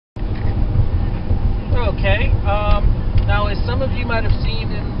Okay, now as some of you might have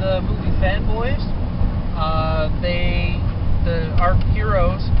seen in the movie Fanboys, our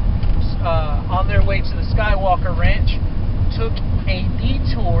heroes, on their way to the Skywalker Ranch, took a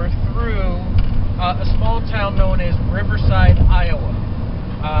detour through a small town known as Riverside, Iowa,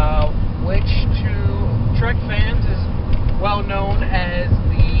 which to Trek fans is well known as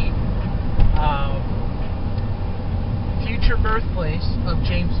the future birthplace of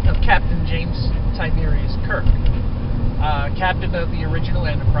Captain James Tiberius Kirk, captain of the original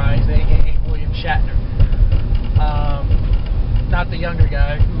Enterprise, aka William Shatner, not the younger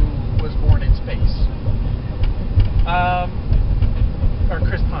guy who was born in space, or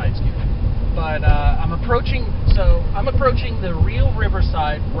Chris Pine, excuse me. But I'm approaching the real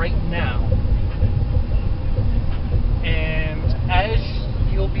Riverside right now, and as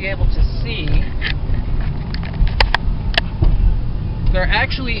you'll be able to see, there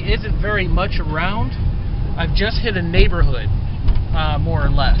actually isn't very much around. I've just hit a neighborhood, more or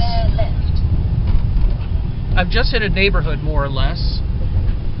less. I've just hit a neighborhood, more or less.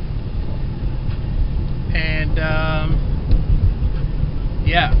 And,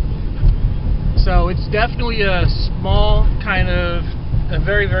 yeah. So it's definitely a small, a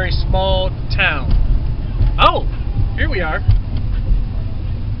very, very small town. Oh, here we are.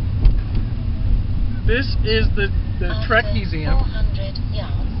 This is the Trek Museum. 400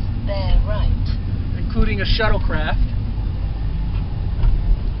 yards, bear right. Including a shuttlecraft.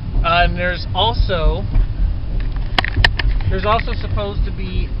 And there's also supposed to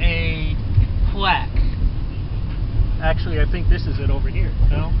be a plaque. Actually, I think this is it over here.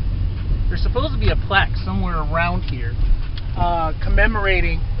 No? There's supposed to be a plaque somewhere around here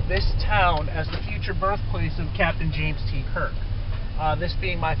commemorating this town as the future birthplace of Captain James T. Kirk. This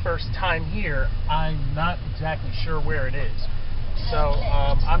being my first time here, I'm not exactly sure where it is. So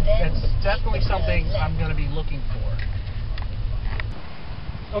it's definitely something I'm going to be looking for.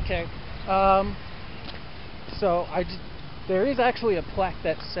 Okay, so there is actually a plaque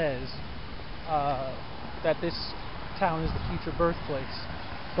that says that this town is the future birthplace,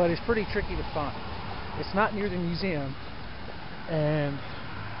 but it's pretty tricky to find. It's not near the museum, and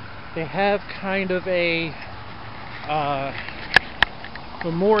they have kind of a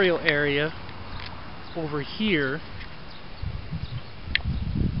memorial area over here,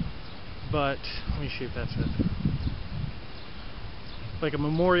 but let me see if that's it. Like a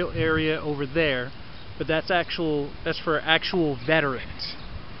memorial area over there, but that's for actual veterans,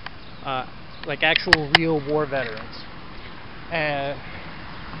 like actual real war veterans.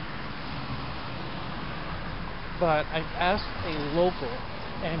 But I asked a local,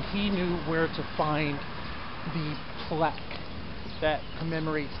 and he knew where to find the plaque that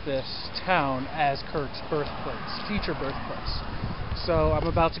commemorates this town as Kirk's birthplace, future birthplace. So I'm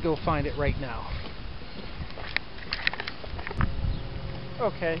about to go find it right now.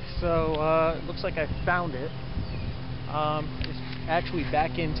 Okay, so it looks like I found it. It's actually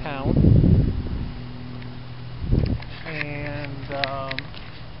back in town, and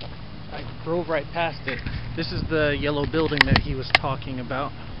I drove right past it. This is the yellow building that he was talking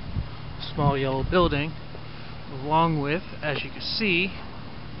about, small yellow building, along with, as you can see,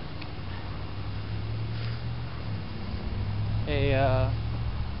 here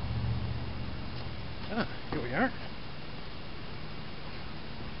we are.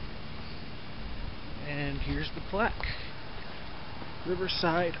 And here's the plaque.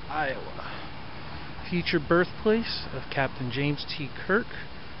 Riverside, Iowa. Future birthplace of Captain James T. Kirk.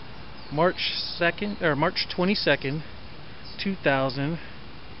 March 22nd, 2000,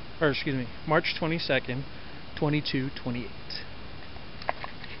 or excuse me, March 22nd, 2228.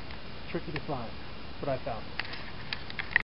 Tricky to find, but I found it.